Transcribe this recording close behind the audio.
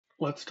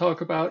Let's talk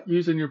about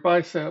using your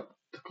bicep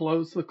to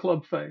close the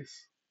club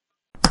face.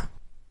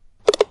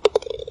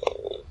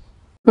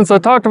 Since I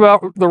talked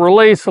about the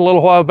release a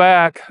little while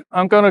back,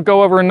 I'm going to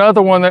go over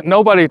another one that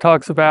nobody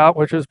talks about,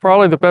 which is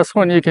probably the best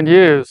one you can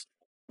use.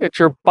 It's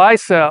your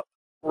bicep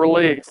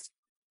release,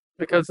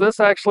 because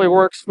this actually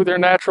works with your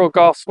natural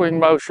golf swing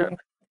motion.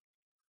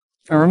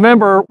 And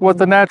remember what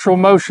the natural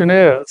motion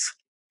is.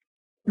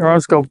 Your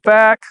arms go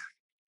back.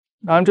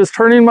 I'm just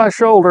turning my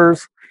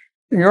shoulders,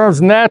 and your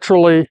arms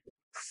naturally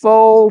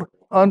fold,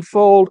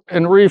 unfold,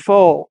 and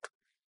refold.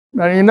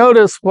 Now you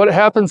notice what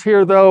happens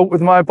here though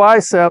with my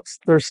biceps,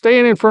 they're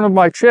staying in front of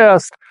my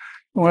chest.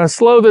 When I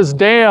slow this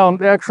down,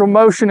 the actual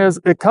motion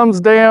is it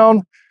comes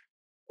down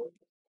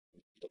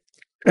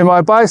and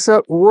my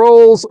bicep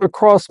rolls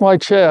across my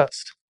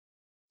chest.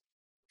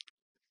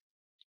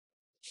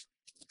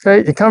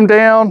 Okay, you come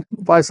down,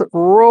 bicep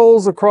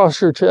rolls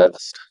across your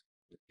chest.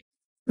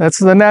 That's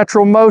the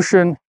natural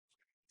motion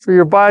for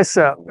your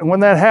bicep. And when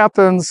that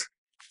happens,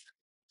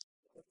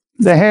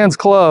 the hands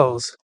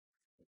close.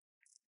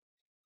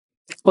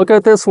 Look at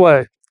it this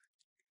way.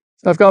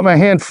 I've got my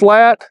hand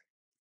flat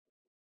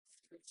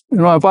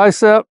and my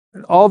bicep,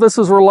 all this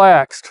is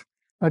relaxed.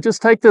 I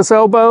just take this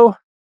elbow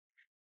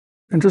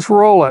and just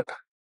roll it.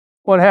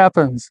 What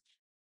happens?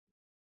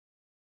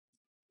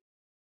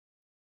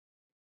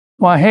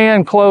 My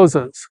hand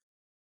closes.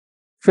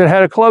 If it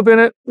had a club in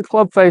it, the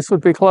club face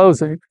would be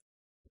closing.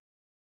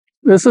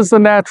 This is the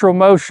natural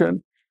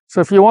motion.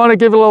 So if you want to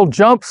give a little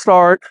jump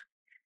start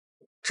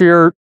to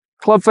your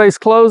club face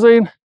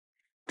closing,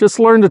 just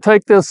learn to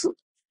take this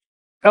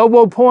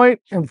elbow point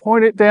and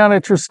point it down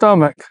at your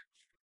stomach.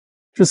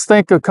 Just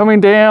think of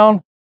coming down,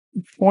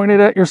 point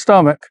it at your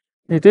stomach.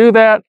 You do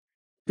that,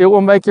 it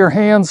will make your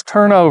hands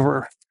turn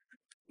over.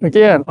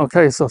 Again,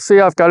 okay, so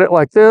see I've got it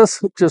like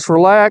this, just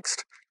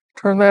relaxed.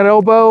 Turn that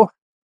elbow,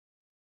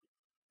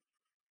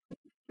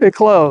 it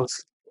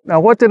closed. Now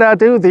what did I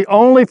do? The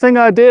only thing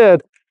I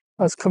did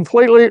was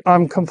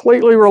I'm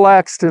completely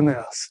relaxed in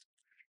this.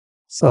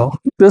 So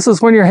this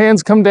is when your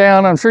hands come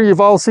down. I'm sure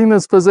you've all seen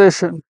this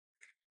position.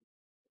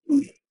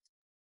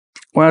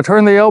 When I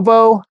turn the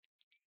elbow,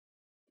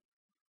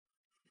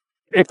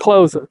 it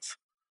closes.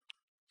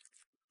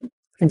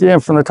 Again,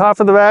 from the top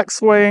of the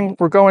backswing,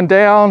 we're going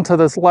down to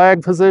this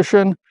lag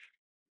position.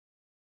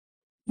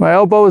 My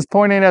elbow is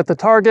pointing at the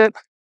target.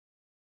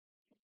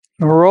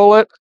 And roll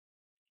it.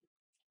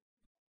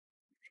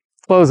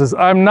 Closes.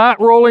 I'm not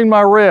rolling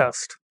my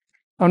wrist.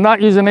 I'm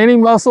not using any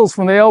muscles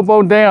from the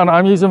elbow down.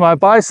 I'm using my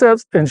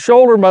biceps and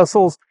shoulder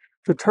muscles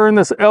to turn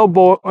this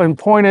elbow and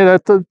point it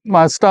at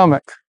my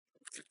stomach.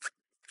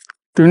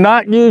 Do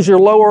not use your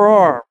lower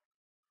arm.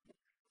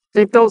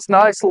 Keep those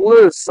nice and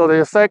loose so the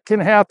effect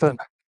can happen.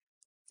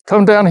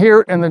 Come down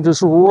here and then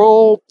just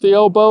roll the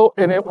elbow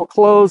and it will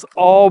close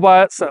all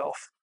by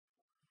itself.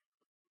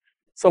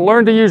 So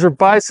learn to use your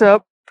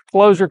bicep to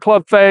close your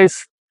club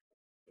face.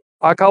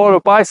 I call it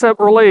a bicep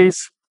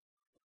release.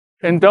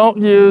 And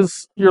don't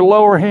use your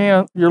lower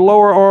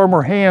arm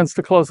or hands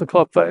to close the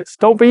club face.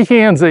 Don't be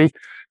handsy.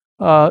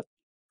 Learn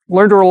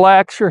to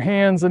relax your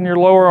hands and your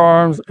lower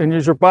arms and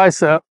use your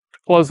bicep to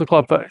close the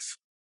club face.